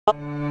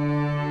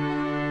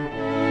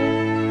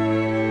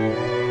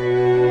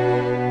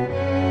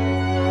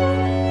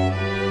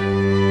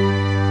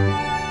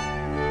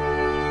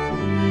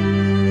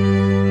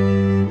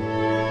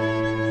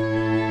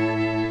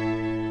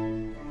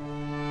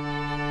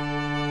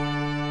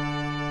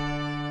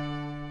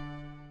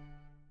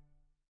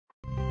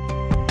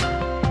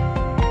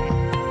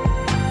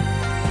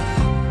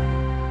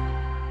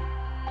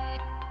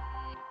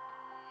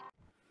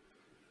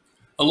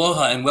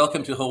Aloha and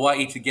welcome to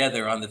Hawaii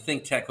Together on the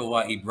ThinkTech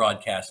Hawaii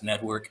broadcast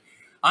network.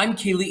 I'm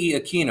Keli'i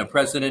Akina,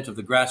 president of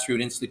the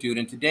Grassroots Institute,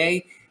 and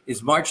today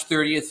is March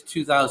 30th,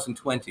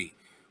 2020.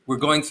 We're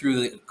going through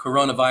the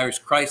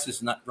coronavirus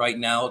crisis right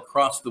now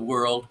across the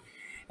world,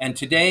 and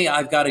today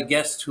I've got a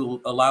guest who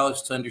will allow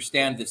us to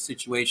understand this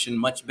situation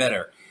much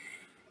better.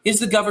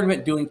 Is the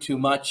government doing too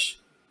much?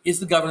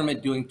 Is the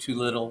government doing too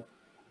little?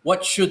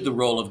 What should the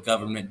role of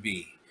government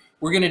be?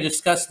 We're going to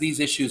discuss these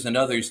issues and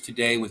others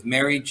today with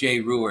Mary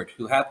J. Ruwart,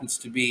 who happens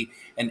to be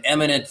an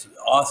eminent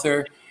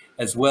author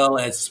as well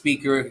as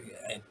speaker.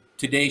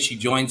 Today, she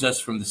joins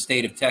us from the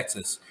state of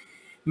Texas.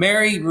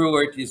 Mary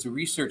Ruwart is a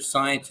research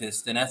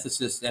scientist, an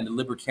ethicist, and a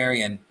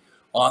libertarian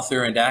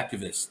author and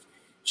activist.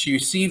 She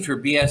received her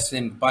BS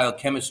in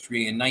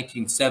biochemistry in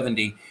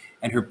 1970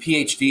 and her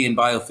Ph.D. in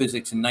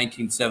biophysics in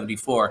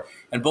 1974,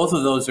 and both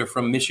of those are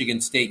from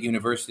Michigan State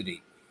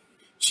University.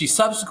 She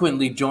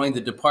subsequently joined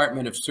the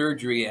Department of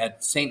Surgery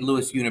at St.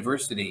 Louis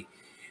University.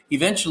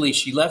 Eventually,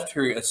 she left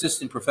her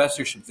assistant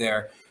professorship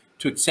there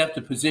to accept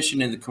a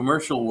position in the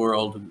commercial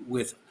world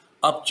with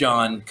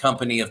Upjohn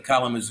Company of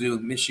Kalamazoo,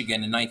 Michigan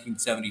in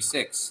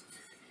 1976.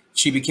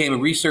 She became a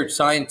research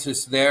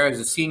scientist there. As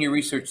a senior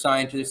research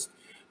scientist,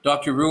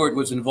 Dr. Ruwart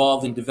was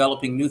involved in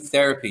developing new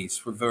therapies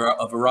for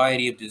a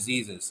variety of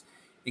diseases,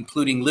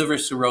 including liver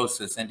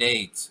cirrhosis and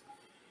AIDS.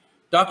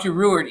 Dr.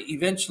 Ruwart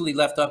eventually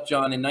left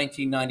Upjohn in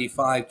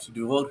 1995 to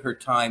devote her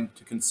time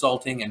to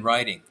consulting and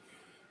writing.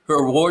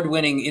 Her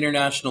award-winning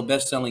international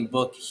best-selling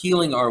book,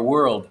 Healing Our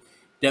World,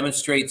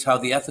 demonstrates how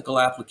the ethical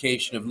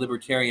application of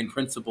libertarian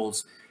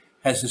principles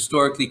has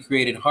historically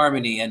created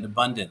harmony and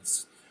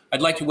abundance.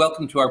 I'd like to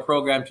welcome to our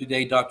program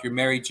today Dr.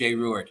 Mary J.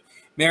 Ruwart.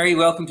 Mary,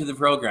 welcome to the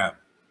program.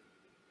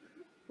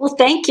 Well,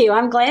 thank you.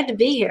 I'm glad to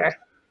be here.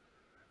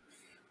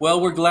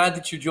 Well, we're glad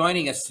that you're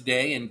joining us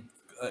today and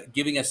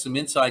giving us some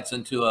insights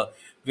into a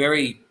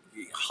very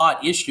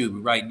hot issue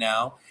right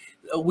now.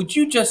 Would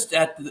you just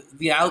at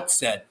the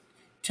outset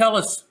tell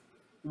us,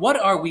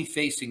 what are we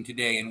facing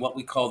today in what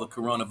we call the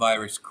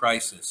coronavirus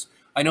crisis?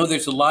 I know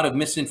there's a lot of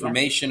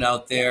misinformation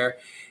out there,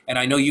 and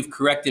I know you've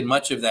corrected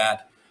much of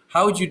that.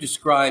 How would you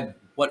describe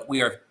what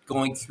we are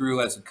going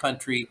through as a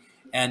country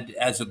and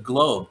as a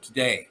globe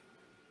today?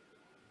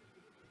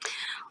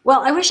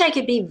 Well, I wish I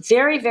could be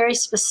very, very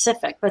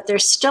specific, but there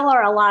still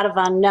are a lot of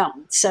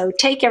unknowns. So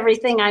take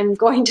everything I'm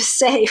going to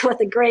say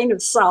with a grain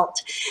of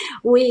salt.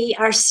 We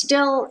are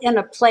still in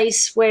a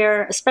place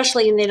where,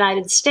 especially in the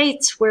United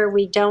States, where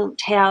we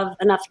don't have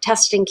enough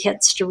testing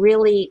kits to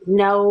really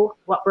know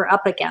what we're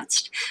up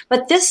against.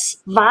 But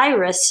this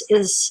virus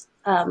is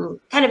kind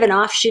of an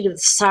offshoot of the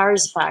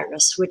SARS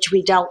virus, which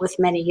we dealt with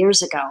many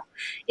years ago.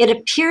 It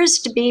appears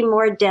to be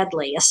more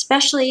deadly,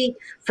 especially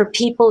for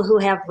people who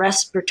have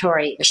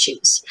respiratory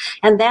issues.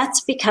 And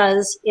that's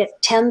because it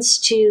tends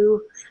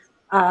to,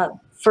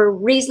 for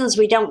reasons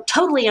we don't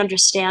totally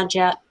understand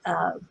yet,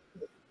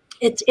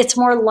 it's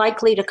more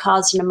likely to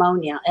cause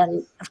pneumonia.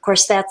 And of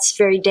course, that's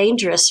very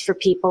dangerous for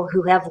people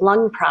who have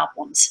lung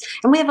problems.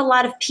 And we have a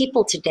lot of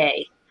people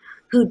today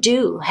who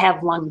do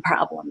have lung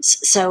problems.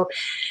 So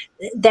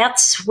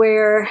that's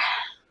where,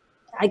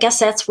 I guess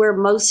that's where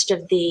most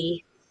of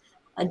the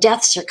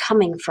deaths are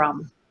coming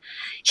from.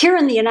 Here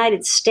in the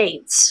United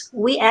States,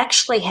 we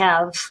actually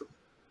have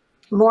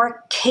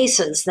more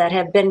cases that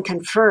have been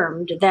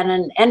confirmed than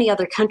in any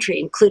other country,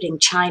 including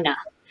China.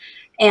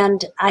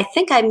 And I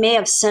think I may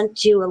have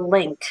sent you a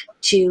link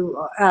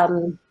to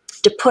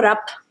put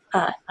up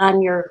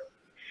on your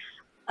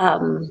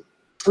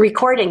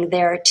recording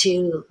there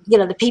to,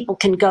 the people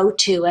can go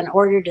to in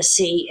order to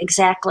see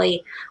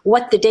exactly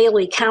what the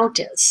daily count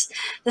is.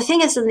 The thing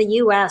is, in the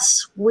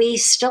US, we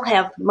still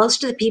have,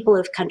 most of the people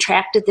who've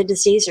contracted the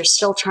disease are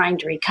still trying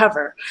to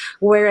recover.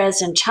 Whereas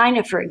in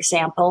China, for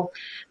example,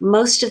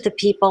 most of the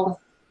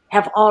people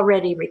have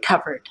already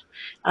recovered.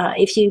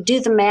 If you do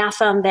the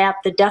math on that,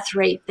 the death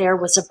rate there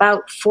was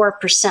about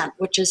 4%,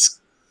 which is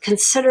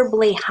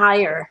considerably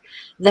higher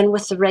than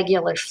with the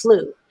regular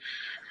flu.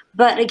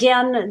 But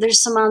again,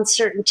 there's some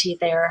uncertainty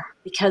there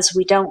because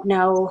we don't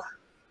know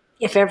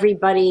if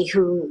everybody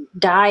who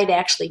died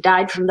actually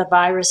died from the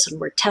virus and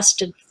were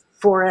tested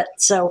for it.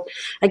 So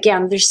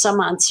again, there's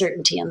some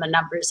uncertainty in the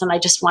numbers, and I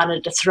just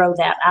wanted to throw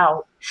that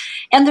out.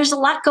 And there's a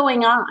lot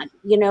going on.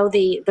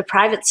 The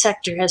private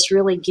sector has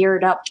really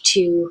geared up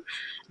to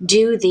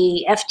do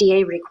the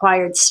FDA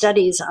required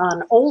studies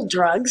on old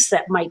drugs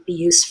that might be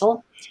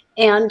useful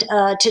and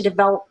to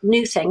develop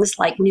new things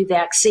like new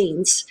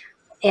vaccines.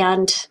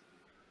 And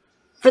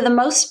for the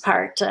most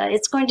part,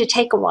 it's going to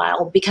take a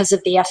while because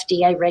of the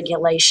FDA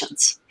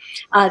regulations.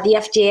 The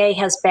FDA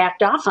has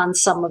backed off on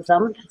some of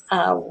them,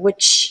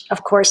 which,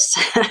 of course,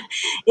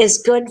 is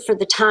good for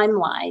the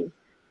timeline.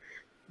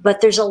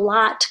 But there's a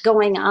lot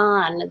going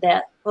on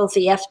that both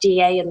the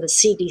FDA and the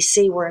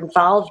CDC were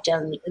involved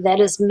in that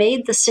has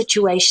made the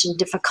situation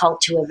difficult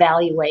to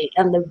evaluate.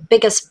 And the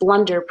biggest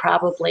blunder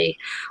probably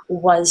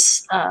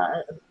was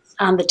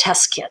on the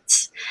test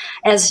kits.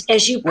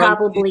 As you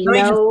probably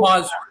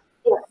know.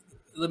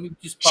 Let me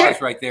just pause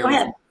Sure, right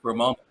there for a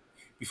moment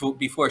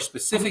before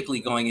specifically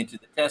going into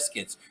the test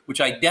kits,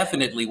 which I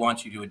definitely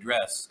want you to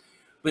address.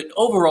 But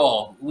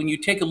overall, when you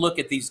take a look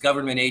at these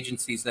government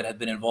agencies that have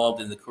been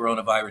involved in the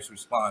coronavirus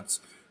response,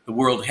 the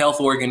World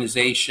Health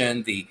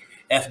Organization, the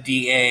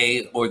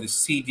FDA, or the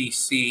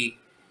CDC,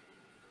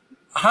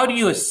 how do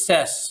you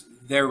assess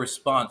their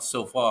response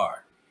so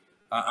far?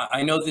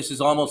 I know this is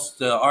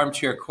almost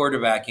armchair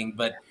quarterbacking,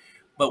 but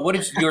what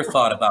is your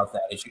thought about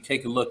that as you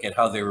take a look at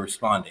how they're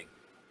responding?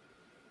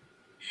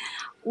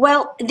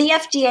 Well, the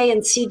FDA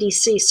and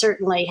CDC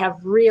certainly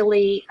have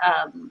really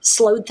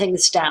slowed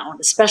things down,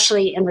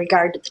 especially in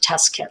regard to the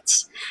test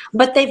kits.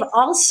 But they've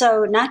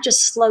also not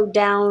just slowed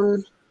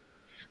down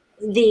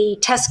the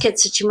test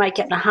kits that you might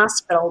get in a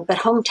hospital, but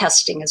home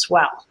testing as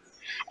well.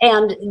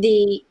 And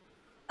the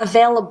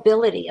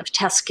availability of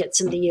test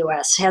kits in the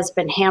U.S. has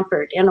been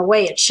hampered in a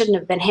way it shouldn't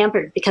have been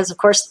hampered because, of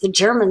course, the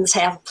Germans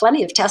have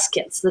plenty of test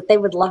kits that they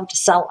would love to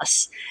sell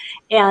us.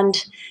 And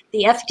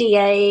the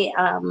FDA,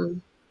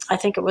 I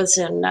think it was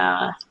in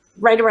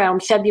right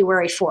around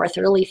February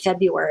 4th, early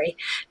February,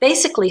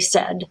 basically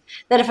said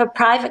that if a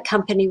private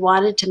company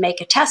wanted to make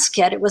a test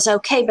kit, it was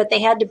okay, but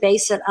they had to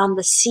base it on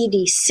the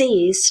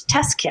CDC's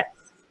test kit.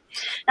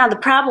 Now, the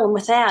problem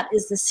with that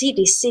is the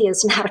CDC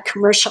is not a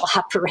commercial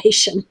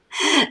operation.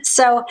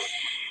 So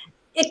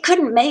it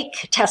couldn't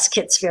make test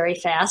kits very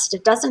fast.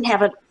 It doesn't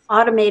have an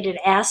automated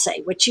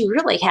assay, which you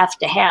really have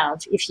to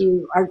have if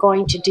you are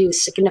going to do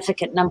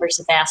significant numbers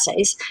of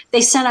assays.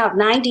 They sent out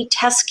 90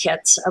 test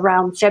kits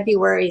around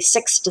February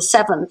 6th to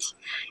 7th,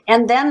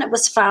 and then it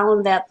was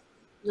found that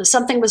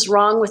something was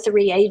wrong with the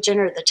reagent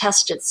or the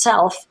test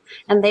itself,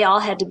 and they all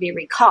had to be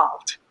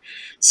recalled.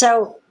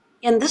 So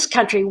in this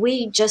country,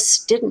 we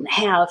just didn't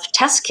have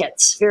test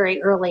kits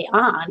very early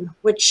on,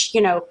 which,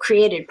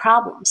 created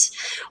problems.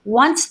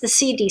 Once the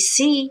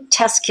CDC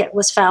test kit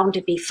was found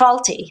to be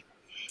faulty,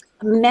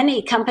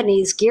 many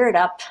companies geared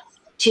up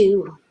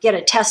to get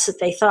a test that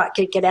they thought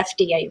could get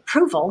FDA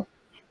approval.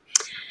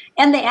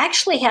 And they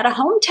actually had a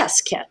home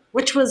test kit,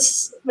 which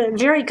was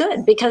very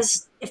good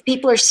because if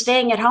people are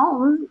staying at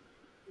home,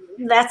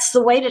 that's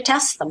the way to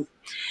test them.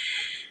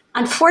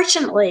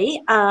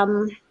 Unfortunately,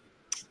 the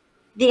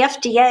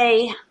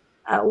FDA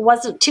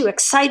wasn't too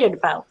excited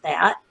about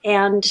that,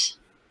 and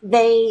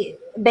they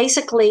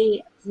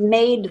basically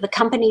made the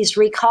companies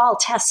recall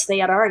tests they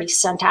had already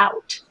sent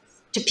out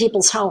to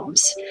people's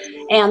homes.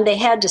 And they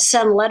had to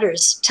send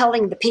letters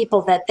telling the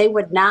people that they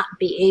would not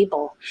be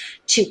able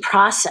to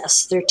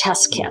process their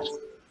test kit,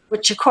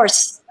 which, of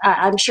course,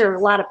 I'm sure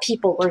a lot of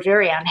people were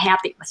very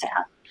unhappy with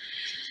that.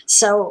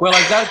 So, well,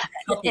 I've got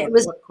a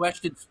couple of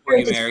questions for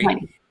you,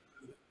 Mary.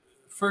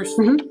 First,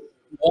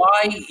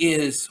 why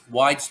is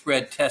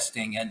widespread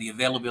testing and the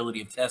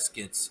availability of test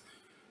kits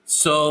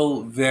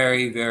so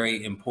very,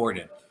 very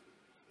important?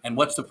 And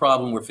what's the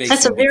problem we're facing?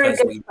 That's a very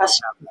good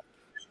question.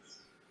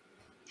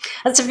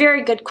 That's a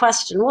very good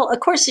question. Well, of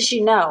course, as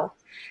you know,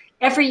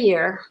 every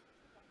year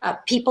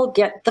people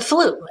get the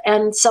flu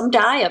and some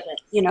die of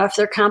it, if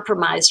they're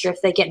compromised or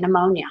if they get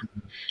pneumonia.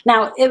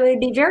 Now, it would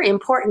be very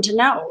important to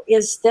know,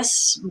 is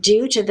this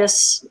due to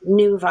this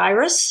new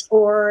virus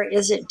or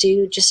is it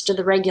due just to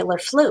the regular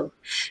flu?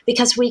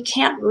 Because we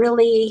can't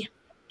really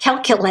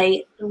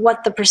calculate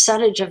what the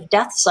percentage of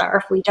deaths are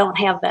if we don't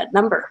have that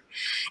number.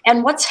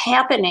 And what's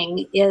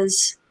happening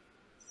is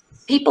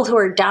people who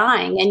are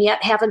dying and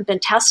yet haven't been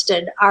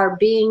tested are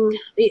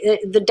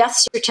the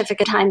death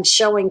certificate times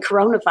showing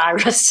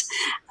coronavirus.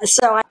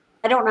 So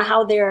I don't know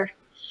how they're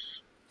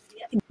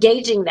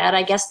gauging that.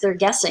 I guess they're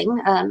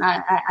guessing.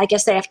 I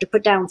guess they have to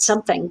put down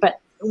something, but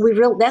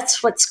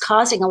that's what's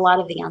causing a lot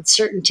of the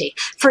uncertainty.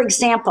 For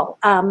example,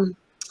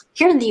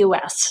 here in the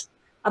US,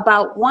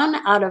 about 1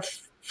 out of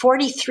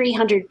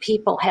 4,300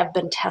 people have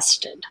been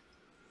tested.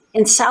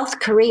 In South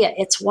Korea,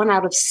 it's 1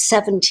 out of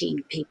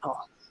 17 people.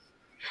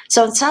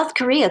 So in South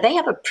Korea, they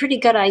have a pretty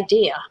good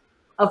idea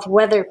of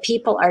whether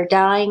people are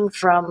dying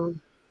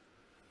from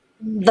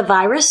the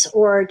virus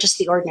or just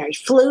the ordinary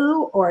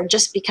flu or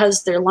just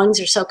because their lungs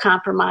are so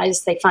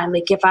compromised they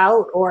finally give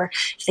out or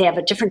if they have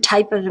a different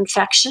type of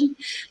infection.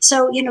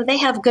 So, they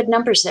have good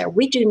numbers there.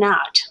 We do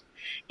not.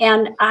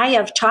 And I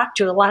have talked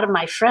to a lot of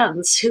my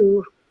friends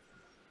who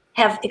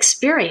have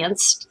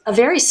experienced a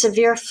very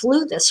severe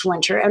flu this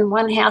winter, and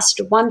one has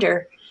to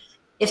wonder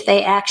if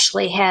they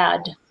actually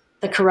had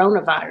the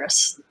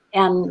coronavirus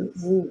and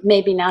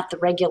maybe not the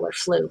regular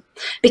flu,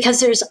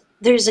 because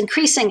there's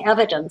increasing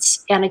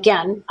evidence. And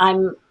again,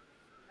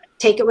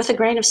 take it with a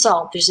grain of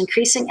salt. There's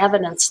increasing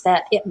evidence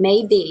that it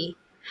may be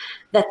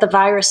that the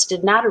virus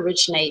did not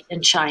originate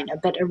in China,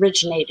 but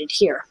originated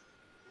here.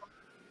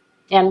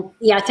 And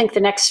yeah, I think the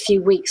next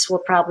few weeks we'll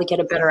probably get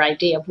a better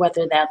idea of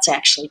whether that's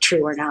actually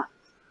true or not.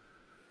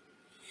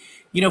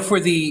 You know, for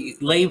the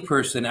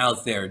layperson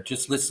out there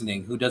just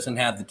listening who doesn't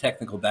have the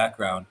technical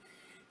background,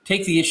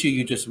 take the issue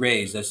you just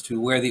raised as to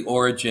where the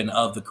origin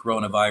of the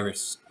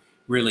coronavirus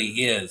really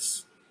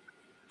is.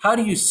 How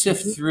do you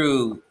sift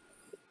through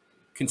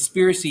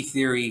conspiracy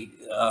theory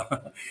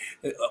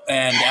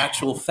and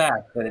actual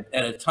fact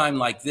at a time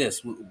like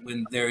this,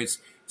 when there is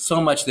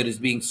so much that is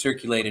being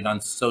circulated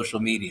on social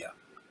media?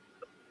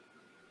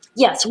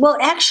 Yes, well,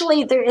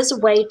 actually, there is a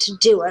way to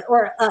do it,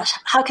 or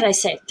how can I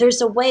say it?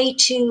 There's a way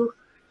to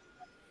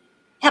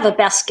have a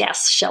best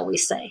guess, shall we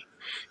say.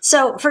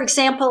 So, for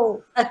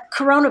example, a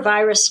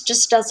coronavirus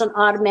just doesn't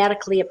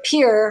automatically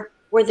appear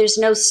where there's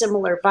no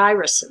similar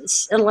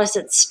viruses unless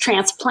it's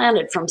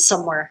transplanted from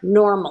somewhere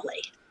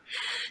normally.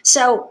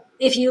 So,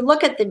 if you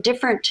look at the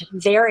different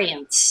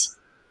variants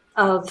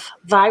of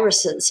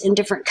viruses in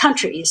different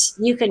countries,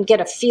 you can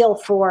get a feel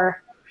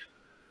for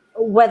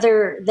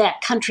whether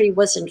that country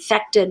was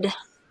infected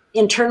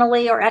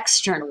internally or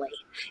externally.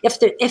 If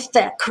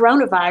the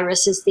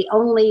coronavirus is the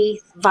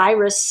only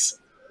virus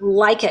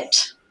like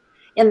it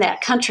in that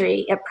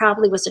country, it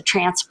probably was a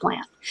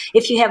transplant.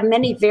 If you have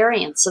many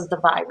variants of the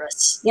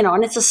virus,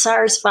 and it's a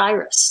SARS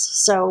virus,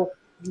 so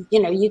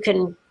you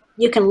can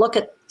look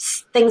at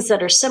things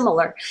that are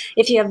similar.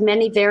 If you have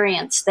many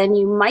variants, then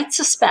you might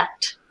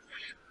suspect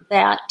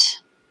that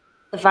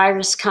the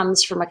virus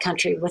comes from a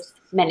country with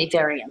many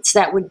variants.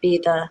 That would be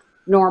the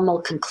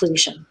normal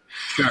conclusion.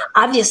 Sure.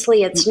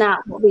 Obviously, it's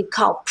not what we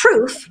call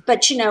proof,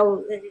 but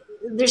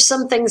there's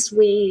some things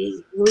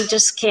we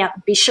just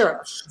can't be sure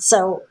of.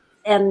 So,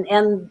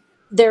 and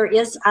there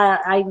is,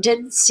 I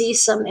did see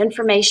some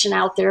information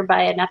out there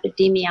by an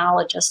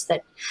epidemiologist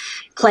that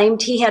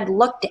claimed he had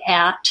looked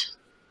at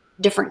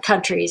different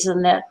countries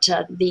and that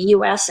the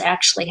U.S.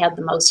 actually had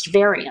the most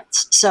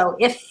variants. So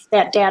if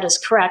that data is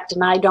correct,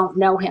 and I don't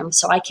know him,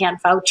 so I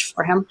can't vouch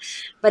for him,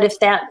 but if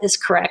that is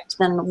correct,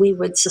 then we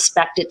would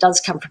suspect it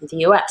does come from the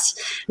U.S.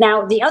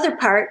 Now, the other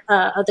part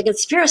of the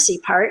conspiracy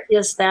part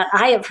is that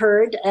I have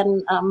heard,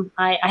 and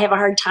I have a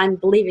hard time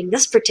believing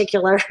this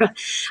particular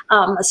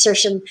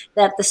assertion,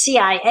 that the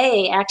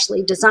CIA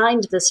actually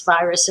designed this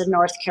virus in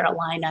North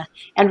Carolina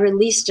and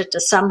released it to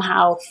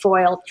somehow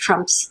foil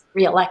Trump's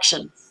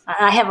reelection.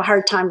 I have a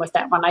hard time with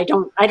that one. I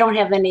don't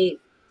have any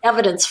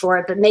evidence for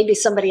it, but maybe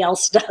somebody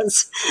else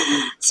does.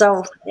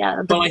 So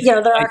yeah, but,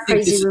 there are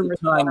crazy rumors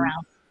going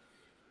around.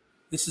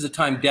 This is a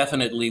time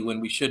definitely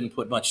when we shouldn't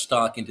put much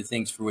stock into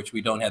things for which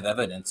we don't have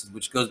evidence,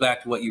 which goes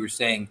back to what you were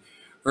saying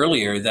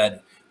earlier,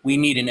 that we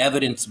need an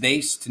evidence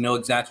base to know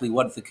exactly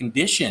what the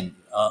condition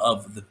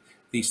of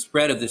the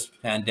spread of this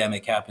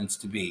pandemic happens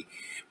to be.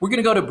 We're going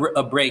to go to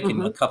a break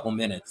in a couple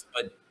minutes,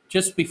 but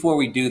just before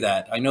we do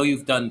that, I know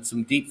you've done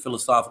some deep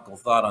philosophical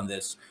thought on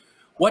this.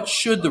 What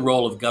should the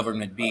role of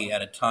government be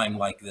at a time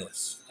like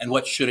this, and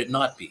what should it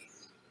not be?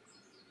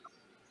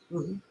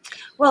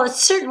 Well, it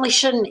certainly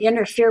shouldn't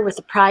interfere with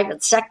the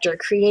private sector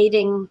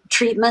creating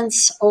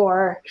treatments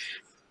or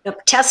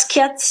test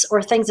kits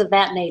or things of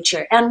that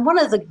nature. And one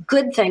of the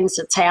good things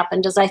that's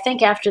happened is I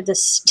think after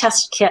this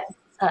test kit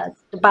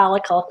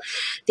debacle,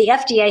 the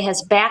FDA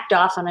has backed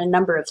off on a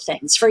number of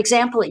things. For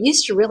example, it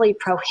used to really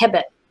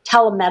prohibit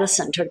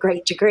telemedicine to a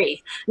great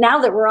degree. Now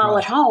that we're all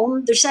at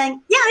home, they're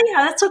saying, yeah,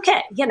 that's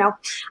okay.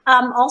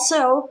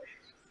 Also,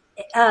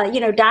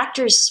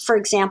 doctors, for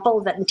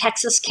example, that in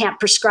Texas can't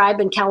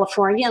prescribe in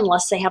California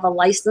unless they have a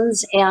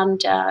license.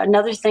 And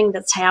another thing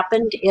that's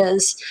happened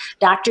is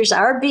doctors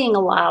are being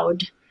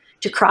allowed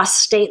to cross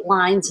state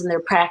lines in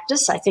their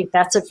practice. I think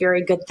that's a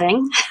very good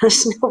thing.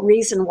 There's no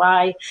reason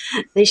why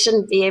they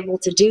shouldn't be able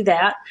to do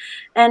that.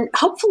 And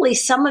hopefully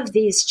some of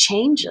these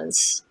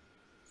changes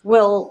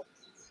will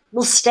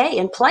stay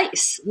in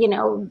place.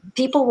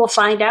 People will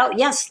find out,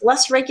 yes,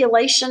 less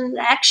regulation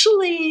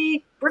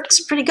actually works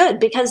pretty good,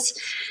 because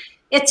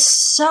it's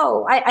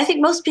so, I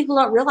think most people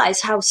don't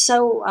realize how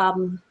so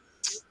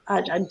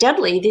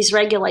deadly these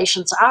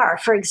regulations are.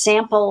 For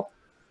example,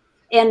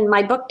 in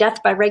my book,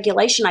 Death by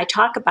Regulation, I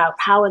talk about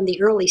how in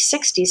the early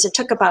 60s, it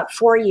took about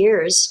 4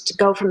 years to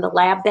go from the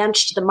lab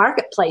bench to the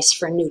marketplace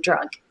for a new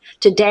drug.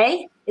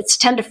 Today, it's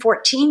 10 to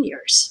 14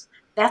 years.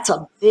 That's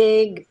a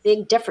big,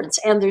 big difference.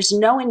 And there's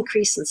no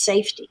increase in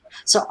safety.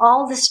 So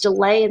all this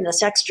delay and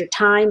this extra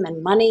time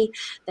and money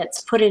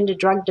that's put into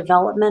drug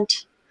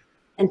development,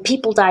 and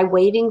people die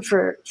waiting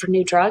for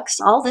new drugs,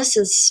 all this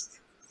is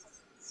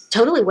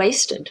totally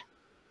wasted.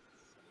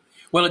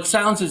 Well, it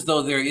sounds as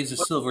though there is a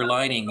silver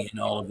lining in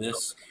all of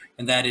this,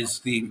 and that is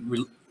the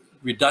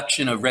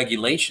reduction of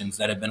regulations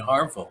that have been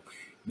harmful.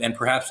 And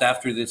perhaps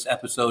after this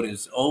episode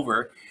is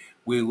over,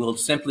 we will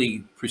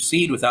simply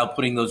proceed without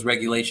putting those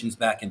regulations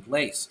back in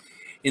place.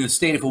 In the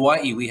state of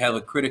Hawaii, we have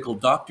a critical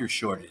doctor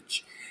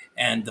shortage.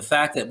 And the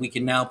fact that we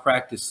can now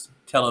practice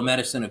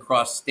telemedicine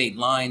across state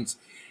lines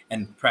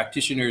and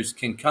practitioners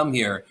can come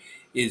here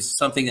is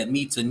something that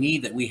meets a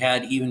need that we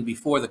had even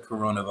before the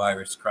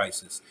coronavirus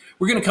crisis.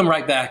 We're going to come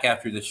right back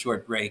after this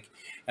short break.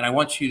 And I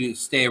want you to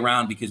stay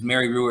around because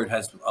Mary Ruwart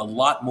has a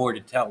lot more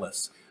to tell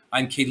us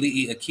I'm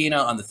Keli'i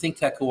Akina on the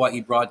ThinkTech Hawaii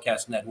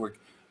Broadcast Network.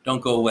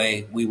 Don't go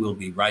away. We will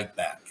be right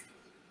back.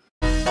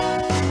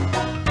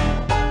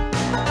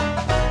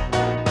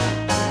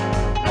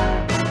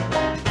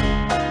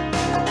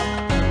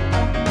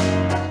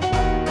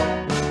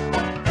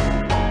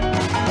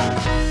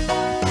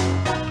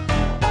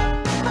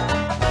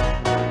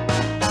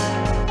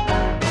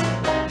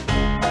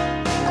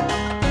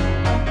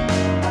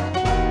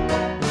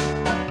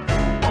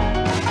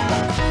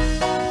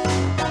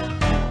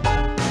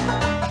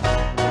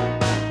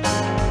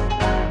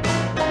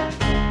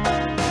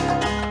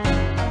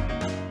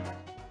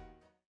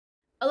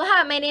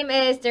 Aloha, my name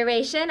is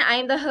Duration.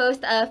 I'm the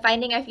host of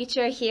Finding Our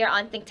Future here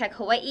on ThinkTech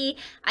Hawaii.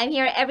 I'm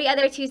here every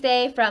other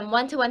Tuesday from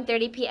 1 to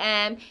 1:30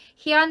 p.m.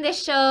 Here on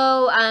this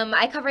show,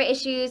 I cover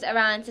issues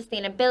around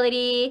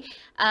sustainability,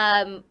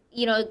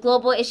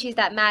 global issues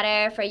that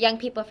matter for young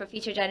people, for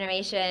future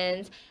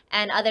generations,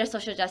 and other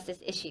social justice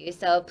issues.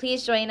 So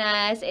please join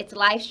us. It's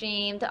live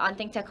streamed on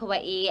ThinkTech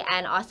Hawaii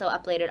and also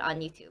uploaded on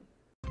YouTube.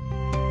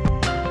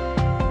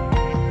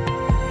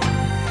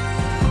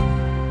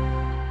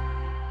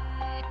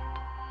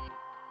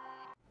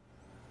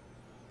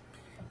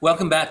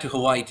 Welcome back to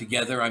Hawaii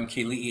Together. I'm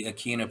Keli'i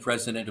Akina,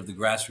 president of the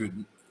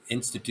Grassroots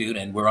Institute,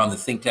 and we're on the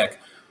ThinkTech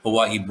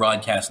Hawaii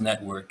Broadcast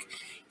Network.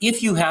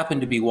 If you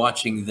happen to be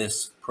watching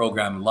this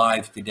program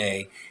live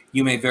today,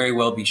 you may very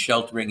well be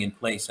sheltering in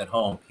place at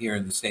home here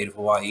in the state of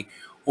Hawaii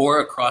or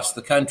across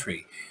the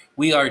country.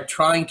 We are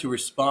trying to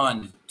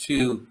respond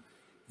to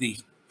the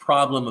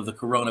problem of the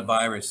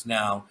coronavirus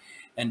now,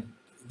 and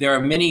there are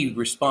many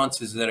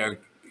responses that are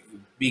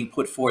being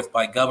put forth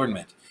by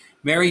government.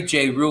 Mary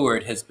J.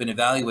 Ruwart has been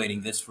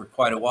evaluating this for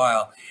quite a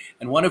while,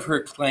 and one of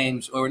her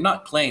claims, or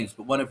not claims,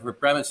 but one of her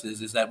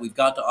premises is that we've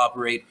got to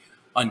operate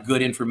on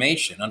good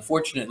information.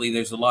 Unfortunately,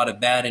 there's a lot of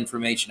bad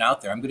information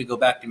out there. I'm going to go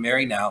back to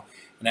Mary now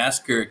and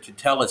ask her to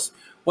tell us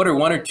what are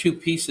one or two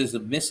pieces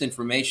of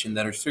misinformation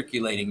that are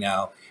circulating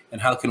now, and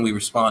how can we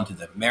respond to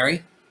them?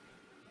 Mary?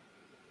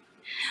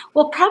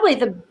 Well, probably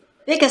the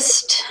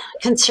biggest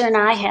concern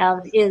I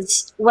have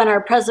is when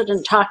our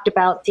president talked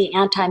about the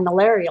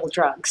anti-malarial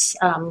drugs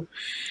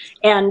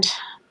and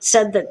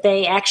said that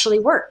they actually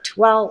worked.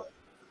 Well,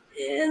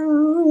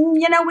 we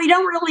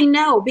don't really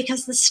know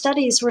because the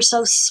studies were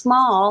so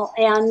small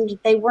and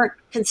they weren't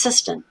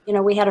consistent.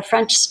 We had a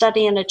French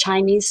study and a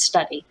Chinese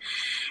study.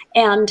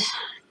 And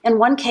in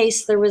one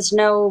case, there was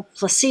no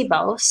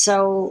placebo.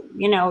 So,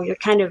 you're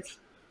kind of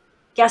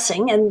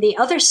guessing. And the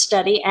other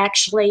study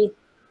actually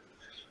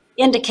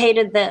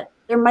indicated that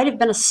there might have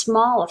been a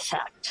small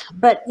effect,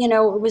 but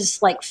it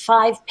was like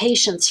 5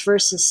 patients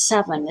versus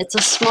 7. It's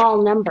a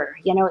small number.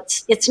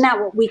 It's not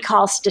what we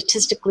call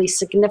statistically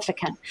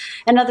significant.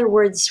 In other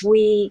words,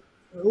 we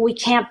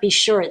can't be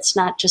sure it's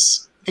not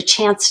just the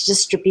chance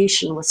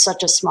distribution with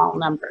such a small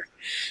number.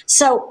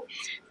 So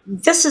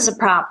this is a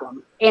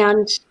problem.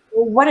 And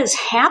what has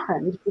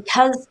happened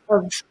because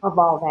of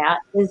all that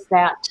is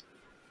that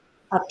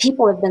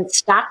people have been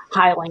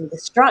stockpiling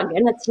this drug,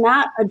 and it's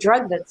not a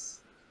drug that's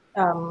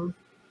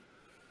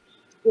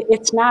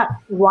it's not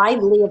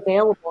widely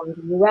available in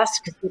the U.S.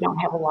 because we don't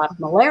have a lot of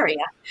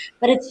malaria,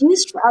 but it's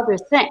used for other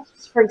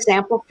things. For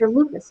example, for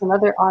lupus and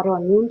other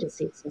autoimmune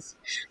diseases.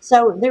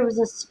 So there was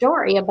a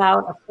story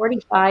about a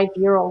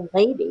 45-year-old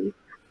lady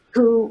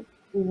who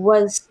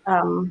was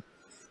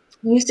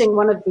using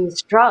one of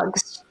these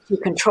drugs to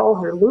control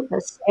her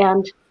lupus,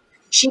 and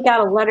she got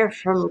a letter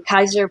from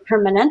Kaiser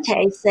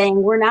Permanente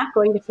saying, "We're not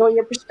going to fill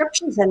your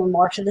prescriptions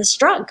anymore for this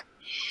drug,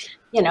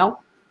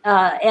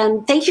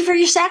 and thank you for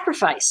your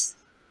sacrifice."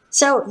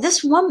 So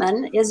this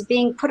woman is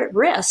being put at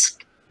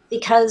risk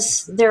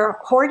because they're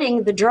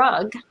hoarding the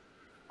drug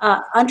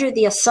under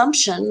the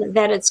assumption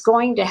that it's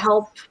going to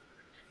help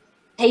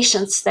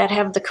patients that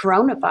have the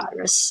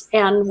coronavirus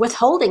and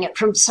withholding it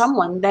from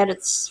someone that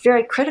it's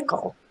very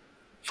critical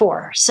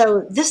for.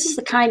 So this is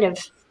the kind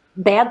of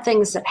bad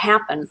things that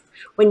happen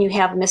when you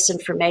have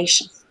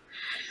misinformation.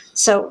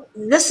 So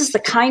this is the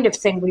kind of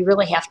thing we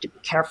really have to be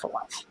careful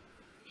of.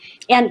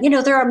 And,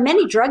 there are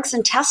many drugs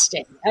in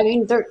testing. I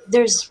mean,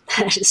 there's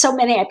so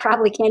many, I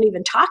probably can't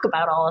even talk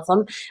about all of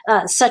them,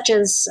 such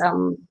as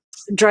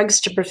drugs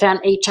to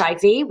prevent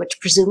HIV, which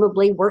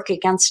presumably work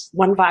against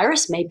one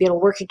virus. Maybe it'll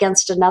work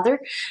against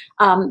another.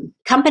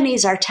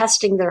 Companies are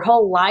testing their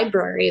whole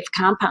library of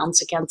compounds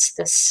against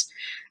this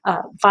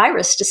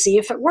virus to see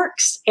if it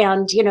works.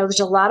 And, there's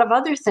a lot of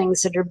other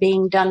things that are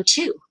being done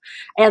too,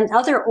 and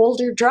other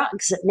older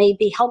drugs that may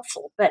be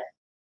helpful. But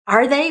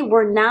are they?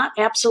 We're not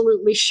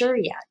absolutely sure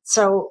yet.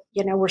 So,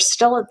 we're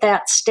still at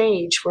that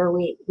stage where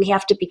we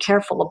have to be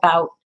careful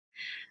about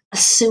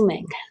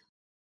assuming.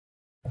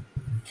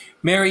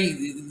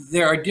 Mary,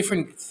 there are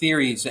different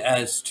theories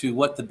as to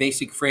what the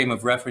basic frame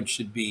of reference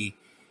should be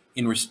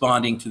in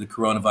responding to the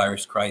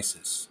coronavirus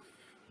crisis.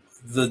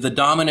 The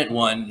dominant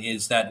one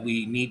is that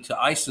we need to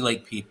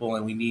isolate people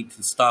and we need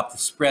to stop the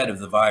spread of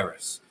the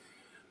virus.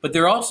 But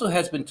there also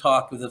has been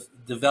talk of the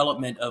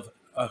development of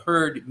a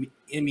herd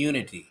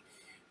immunity,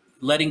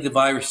 letting the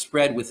virus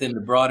spread within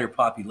the broader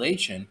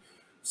population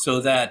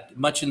so that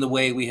much in the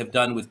way we have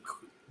done with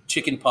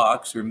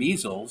chickenpox or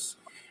measles,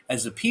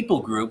 as a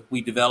people group,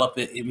 we develop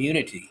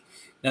immunity.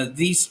 Now,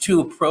 these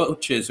two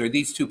approaches or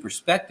these two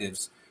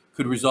perspectives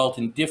could result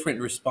in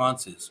different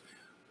responses.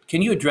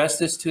 Can you address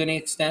this to any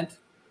extent?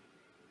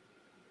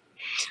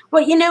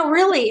 Well,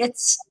 really,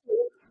 it's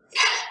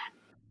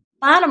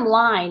bottom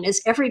line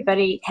is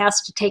everybody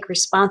has to take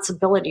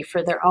responsibility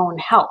for their own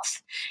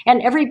health.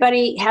 And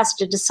everybody has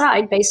to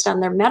decide based on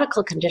their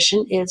medical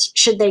condition is,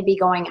 should they be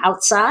going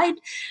outside?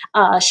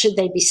 Should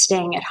they be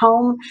staying at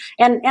home?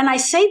 And I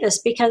say this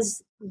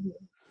because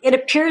it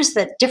appears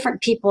that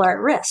different people are at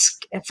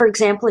risk. For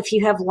example, if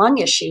you have lung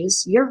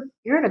issues, you're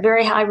at a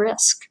very high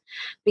risk,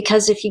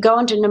 because if you go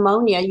into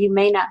pneumonia, you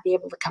may not be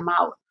able to come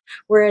out.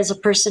 Whereas a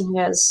person who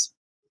has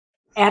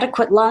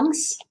adequate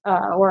lungs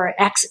or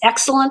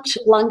excellent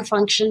lung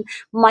function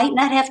might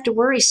not have to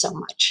worry so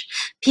much.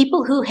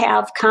 People who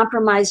have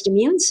compromised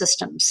immune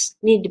systems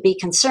need to be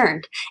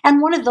concerned.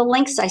 And one of the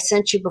links I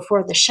sent you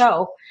before the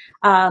show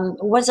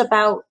was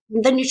about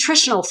the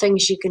nutritional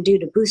things you can do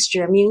to boost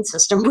your immune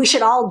system. We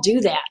should all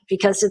do that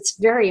because it's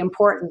very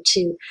important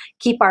to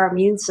keep our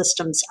immune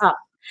systems up.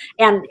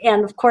 And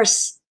of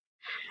course,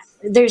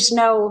 there's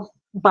no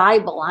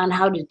Bible on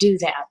how to do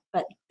that,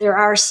 but there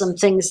are some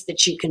things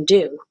that you can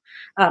do.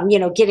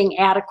 Getting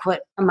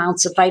adequate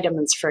amounts of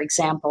vitamins, for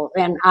example,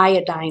 and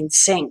iodine,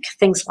 zinc,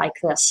 things like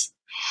this.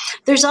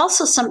 There's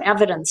also some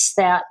evidence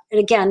that,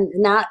 again,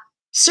 not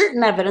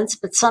certain evidence,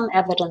 but some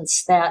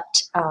evidence that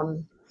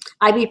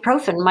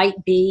ibuprofen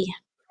might be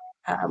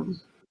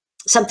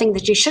something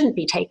that you shouldn't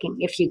be taking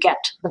if you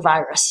get the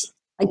virus.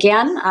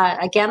 Again,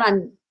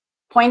 I'm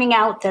pointing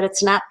out that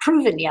it's not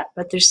proven yet,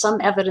 but there's some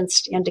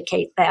evidence to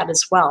indicate that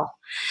as well.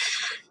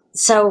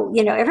 So,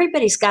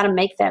 everybody's got to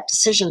make that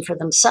decision for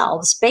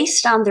themselves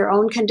based on their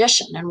own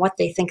condition and what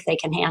they think they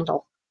can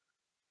handle.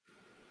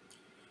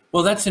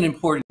 Well, that's an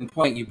important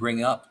point you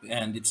bring up,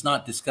 and it's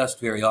not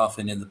discussed very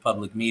often in the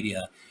public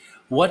media.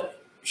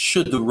 What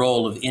should the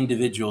role of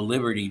individual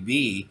liberty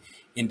be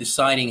in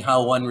deciding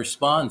how one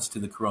responds to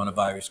the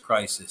coronavirus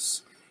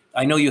crisis?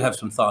 I know you have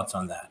some thoughts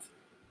on that.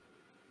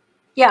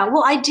 Yeah,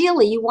 well,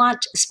 ideally you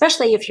want,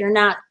 especially if you're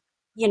not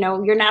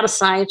a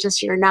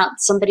scientist, you're not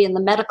somebody in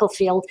the medical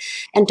field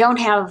and don't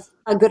have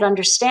a good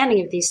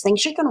understanding of these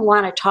things, you're going to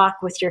want to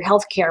talk with your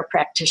healthcare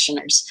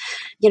practitioners,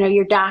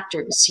 your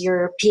doctors,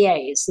 your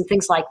PAs and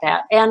things like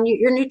that, and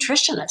your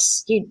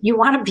nutritionists. You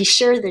want to be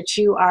sure that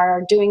you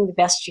are doing the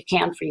best you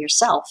can for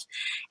yourself.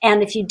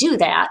 And if you do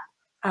that,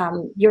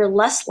 you're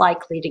less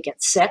likely to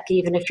get sick,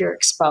 even if you're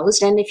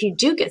exposed. And if you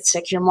do get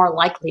sick, you're more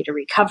likely to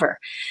recover.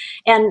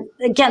 And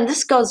again,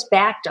 this goes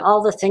back to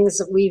all the things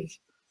that we've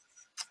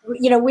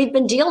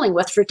been dealing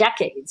with for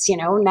decades,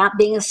 not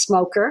being a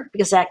smoker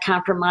because that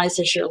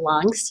compromises your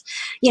lungs,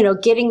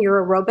 getting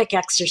your aerobic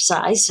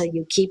exercise so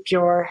you keep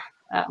your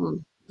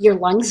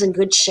lungs in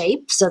good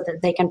shape so that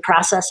they can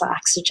process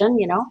oxygen,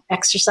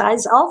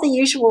 exercise, all the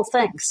usual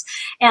things.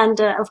 And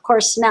of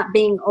course, not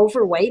being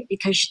overweight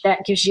because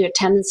that gives you a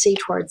tendency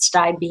towards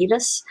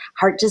diabetes,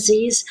 heart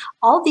disease.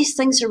 All these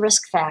things are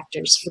risk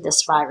factors for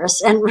this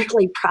virus and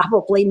really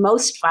probably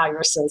most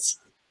viruses.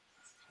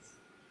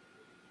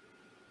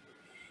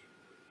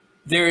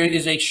 There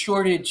is a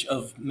shortage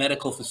of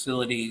medical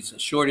facilities, a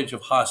shortage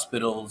of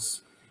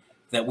hospitals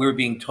that we're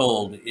being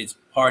told is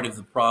part of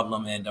the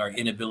problem and our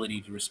inability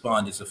to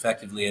respond as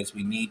effectively as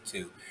we need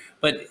to.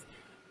 But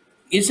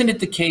isn't it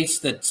the case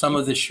that some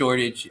of the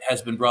shortage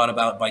has been brought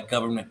about by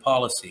government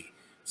policy,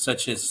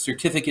 such as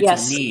certificates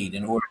of need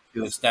in order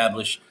to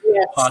establish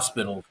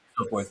hospitals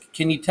and so forth?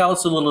 Can you tell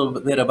us a little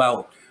bit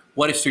about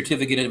what a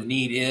certificate of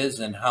need is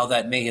and how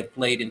that may have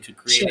played into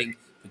creating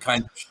the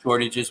kind of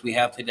shortages we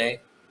have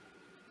today?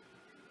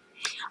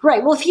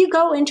 Right. Well, if you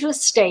go into a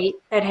state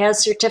that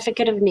has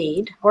certificate of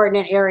need or in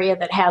an area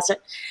that has it,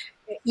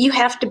 you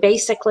have to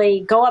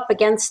basically go up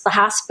against the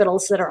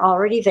hospitals that are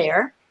already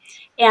there.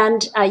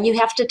 And you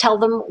have to tell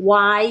them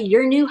why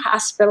your new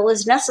hospital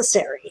is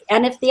necessary.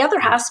 And if the other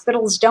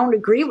hospitals don't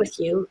agree with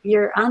you,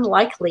 you're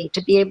unlikely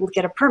to be able to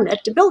get a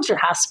permit to build your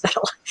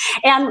hospital.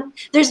 And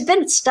there's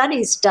been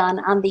studies done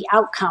on the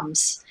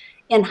outcomes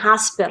in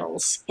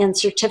hospitals in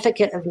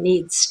certificate of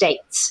need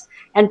states.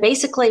 And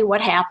basically what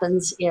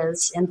happens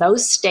is in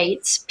those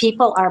states,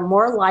 people are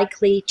more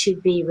likely to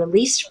be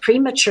released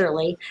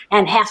prematurely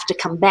and have to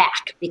come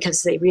back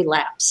because they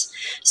relapse.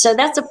 So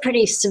that's a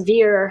pretty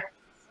severe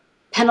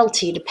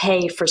penalty to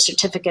pay for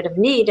certificate of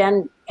need.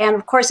 And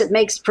of course, it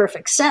makes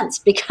perfect sense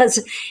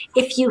because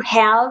if you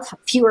have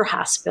fewer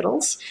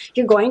hospitals,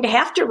 you're going to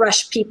have to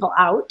rush people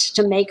out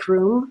to make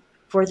room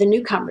for the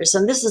newcomers.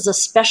 And this is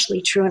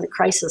especially true in a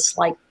crisis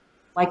like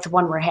the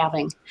one we're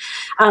having.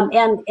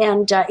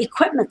 And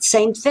equipment,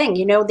 same thing.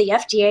 The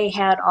FDA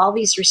had all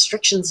these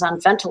restrictions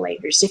on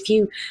ventilators. If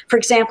you, for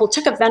example,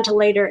 took a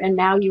ventilator and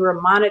now you were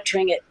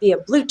monitoring it via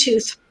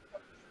Bluetooth,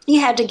 you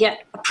had to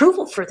get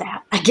approval for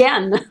that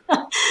again.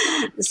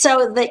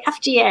 So the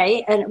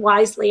FDA, and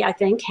wisely, I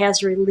think,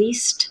 has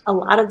released a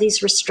lot of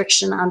these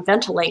restrictions on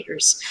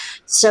ventilators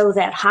so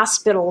that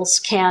hospitals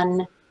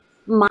can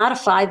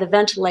modify the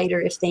ventilator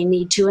if they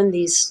need to in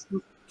these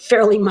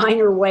fairly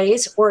minor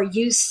ways, or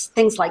use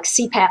things like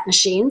CPAP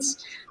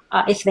machines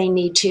if they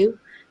need to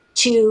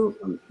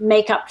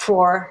make up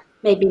for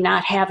maybe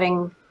not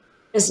having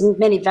as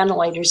many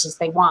ventilators as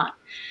they want.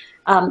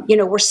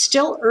 We're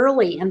still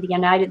early in the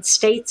United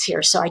States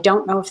here, so I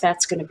don't know if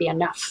that's going to be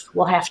enough.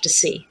 We'll have to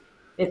see.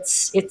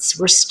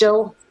 We're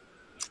still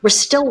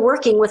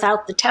working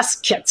without the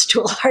test kits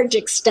to a large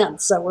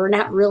extent, so we're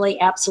not really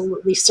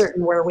absolutely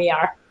certain where we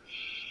are.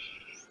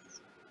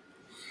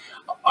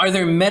 Are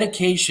there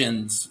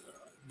medications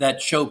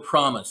that show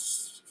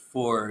promise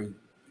for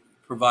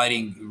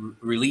providing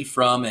relief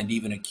from and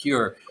even a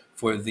cure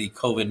for the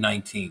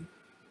COVID-19?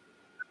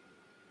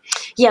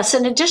 Yes,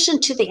 in addition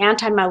to the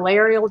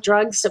anti-malarial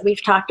drugs that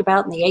we've talked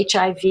about and the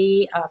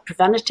HIV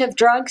preventative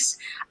drugs,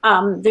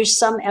 there's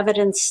some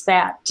evidence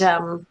that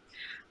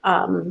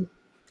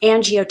angiotensin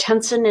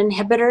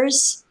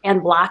inhibitors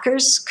and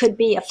blockers could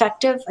be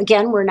effective.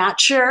 Again, we're not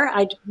sure.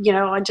 I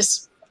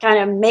just kind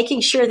of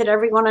making sure that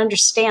everyone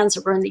understands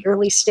that we're in the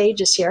early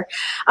stages here.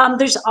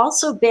 There's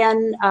also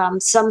been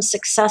some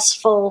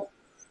successful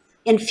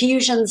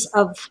infusions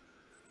of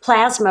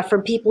plasma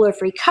from people who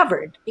have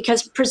recovered,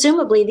 because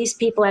presumably these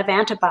people have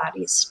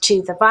antibodies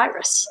to the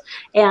virus.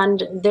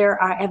 And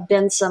have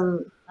been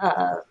some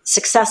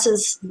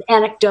successes,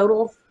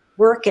 anecdotal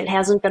work. It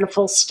hasn't been a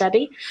full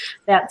study.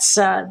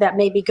 That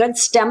may be good.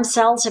 Stem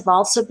cells have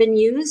also been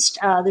used.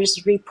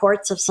 There's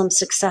reports of some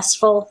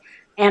successful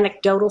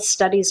anecdotal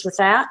studies with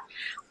that.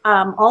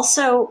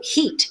 Also,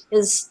 heat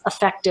is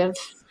effective,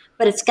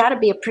 but it's got to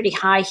be a pretty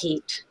high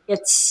heat.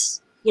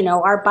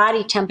 Our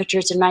body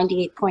temperatures are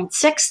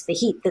 98.6. The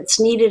heat that's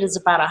needed is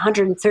about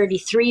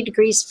 133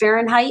 degrees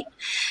Fahrenheit.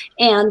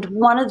 And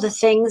one of the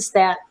things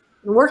that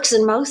works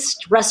in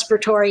most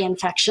respiratory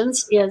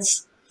infections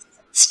is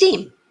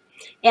steam.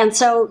 And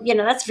so,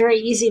 that's very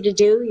easy to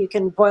do. You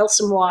can boil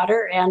some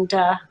water and,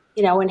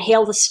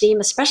 inhale the steam,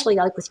 especially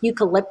like with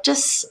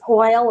eucalyptus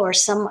oil or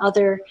some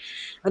other.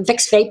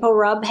 Vicks Vapor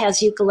Rub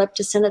has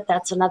eucalyptus in it.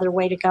 That's another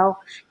way to go.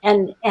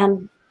 And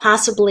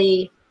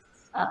possibly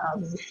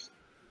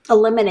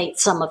eliminate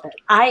some of it.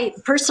 I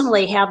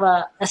personally have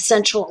a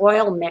essential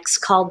oil mix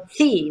called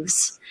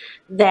Thieves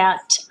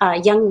that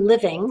Young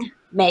Living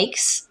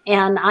makes,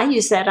 and I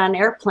use that on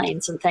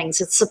airplanes and things.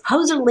 It's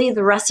supposedly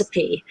the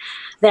recipe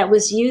that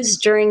was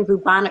used during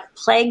bubonic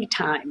plague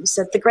times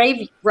that the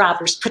grave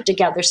robbers put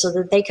together so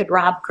that they could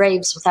rob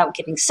graves without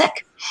getting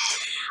sick.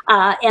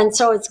 And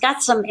so it's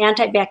got some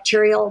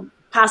antibacterial,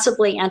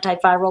 possibly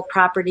antiviral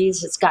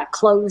properties. It's got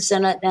cloves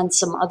in it and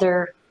some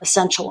other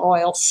essential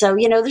oils. So,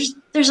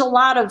 there's a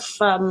lot of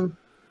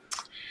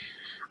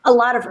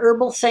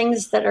herbal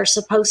things that are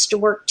supposed to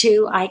work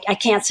too. I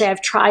can't say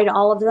I've tried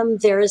all of them.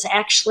 There is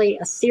actually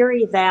a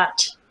theory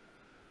that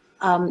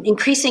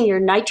increasing your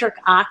nitric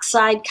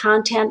oxide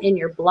content in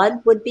your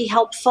blood would be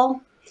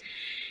helpful.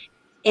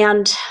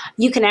 And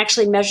you can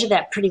actually measure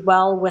that pretty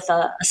well with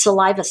a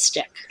saliva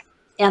stick.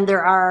 And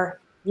there are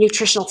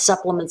nutritional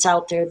supplements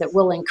out there that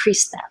will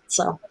increase that.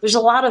 So there's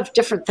a lot of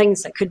different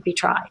things that could be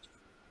tried.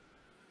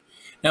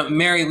 Now,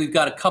 Mary, we've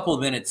got a couple of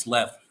minutes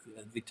left.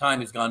 The time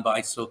has gone by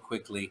so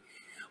quickly.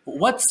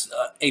 What's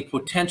a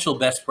potential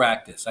best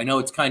practice? I know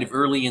it's kind of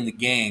early in the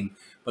game,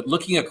 but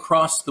looking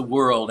across the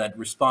world at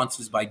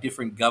responses by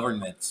different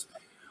governments,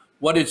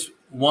 what is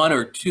one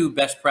or two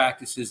best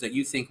practices that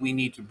you think we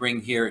need to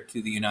bring here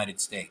to the United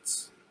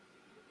States?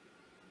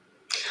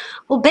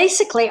 Well,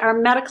 basically, our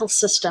medical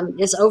system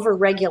is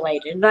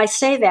overregulated. And I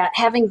say that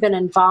having been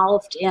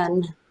involved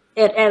in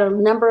it at a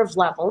number of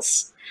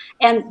levels.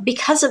 And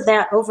because of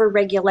that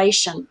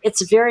overregulation,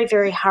 it's very,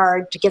 very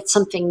hard to get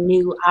something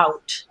new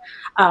out.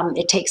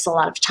 It takes a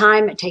lot of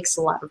time. It takes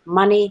a lot of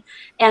money.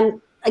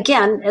 And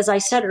again, as I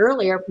said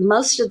earlier,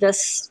 most of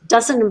this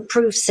doesn't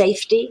improve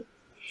safety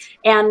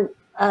and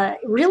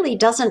really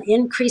doesn't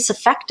increase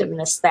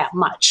effectiveness that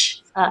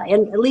much.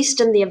 And at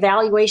least in the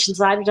evaluations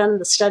I've done,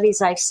 the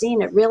studies I've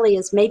seen, it really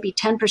is maybe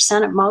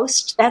 10% at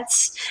most. And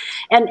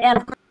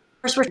of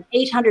course, we're an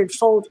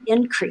 800-fold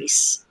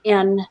increase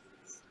in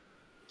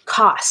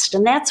cost.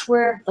 And that's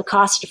where the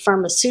cost of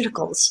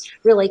pharmaceuticals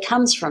really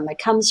comes from. It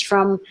comes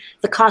from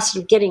the cost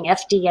of getting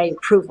FDA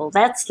approval.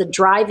 That's the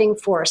driving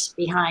force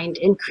behind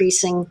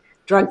increasing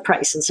drug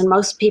prices. And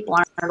most people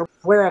aren't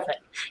aware of it.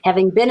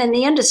 Having been in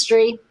the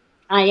industry,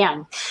 I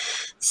am.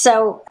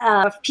 So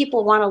if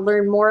people want to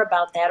learn more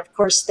about that, of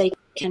course, they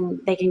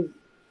can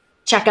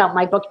check out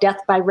my book, Death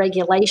by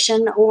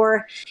Regulation,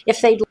 or if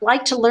they'd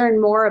like to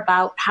learn more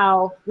about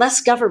how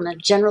less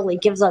government generally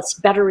gives us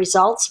better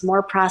results,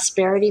 more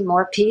prosperity,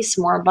 more peace,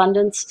 more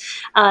abundance,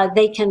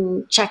 they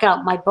can check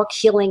out my book,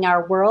 Healing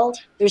Our World.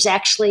 There's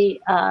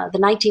actually the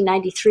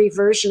 1993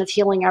 version of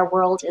Healing Our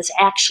World is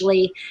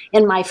actually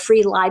in my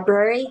free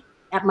library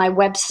at my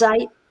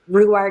website,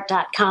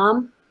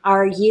 ruwart.com,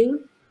 RUWART.com.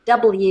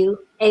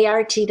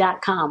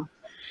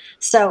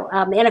 So,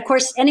 and of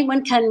course,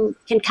 anyone can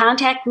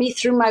contact me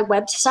through my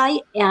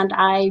website, and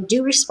I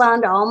do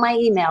respond to all my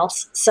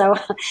emails. So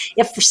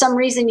if for some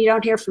reason you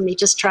don't hear from me,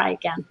 just try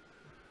again.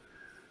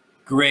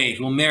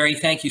 Great. Well, Mary,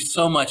 thank you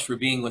so much for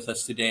being with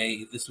us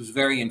today. This was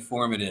very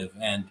informative,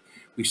 and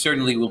we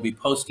certainly will be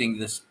posting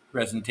this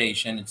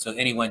presentation, and so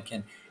anyone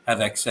can have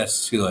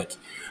access to it.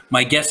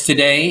 My guest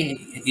today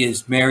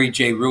is Mary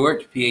J.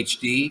 Ruwart,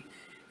 Ph.D.,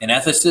 an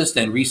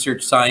ethicist and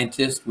research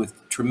scientist with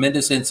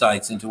tremendous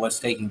insights into what's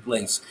taking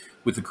place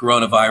with the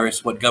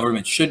coronavirus, what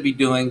government should be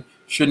doing,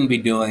 shouldn't be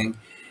doing,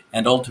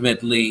 and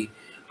ultimately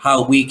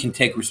how we can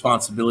take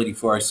responsibility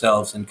for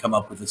ourselves and come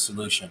up with a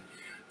solution.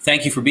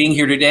 Thank you for being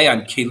here today.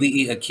 I'm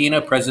Keli'i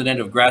Akina,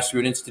 president of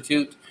Grassroots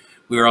Institute.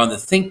 We are on the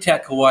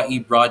ThinkTech Hawaii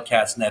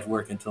broadcast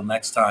network. Until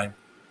next time,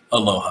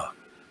 aloha.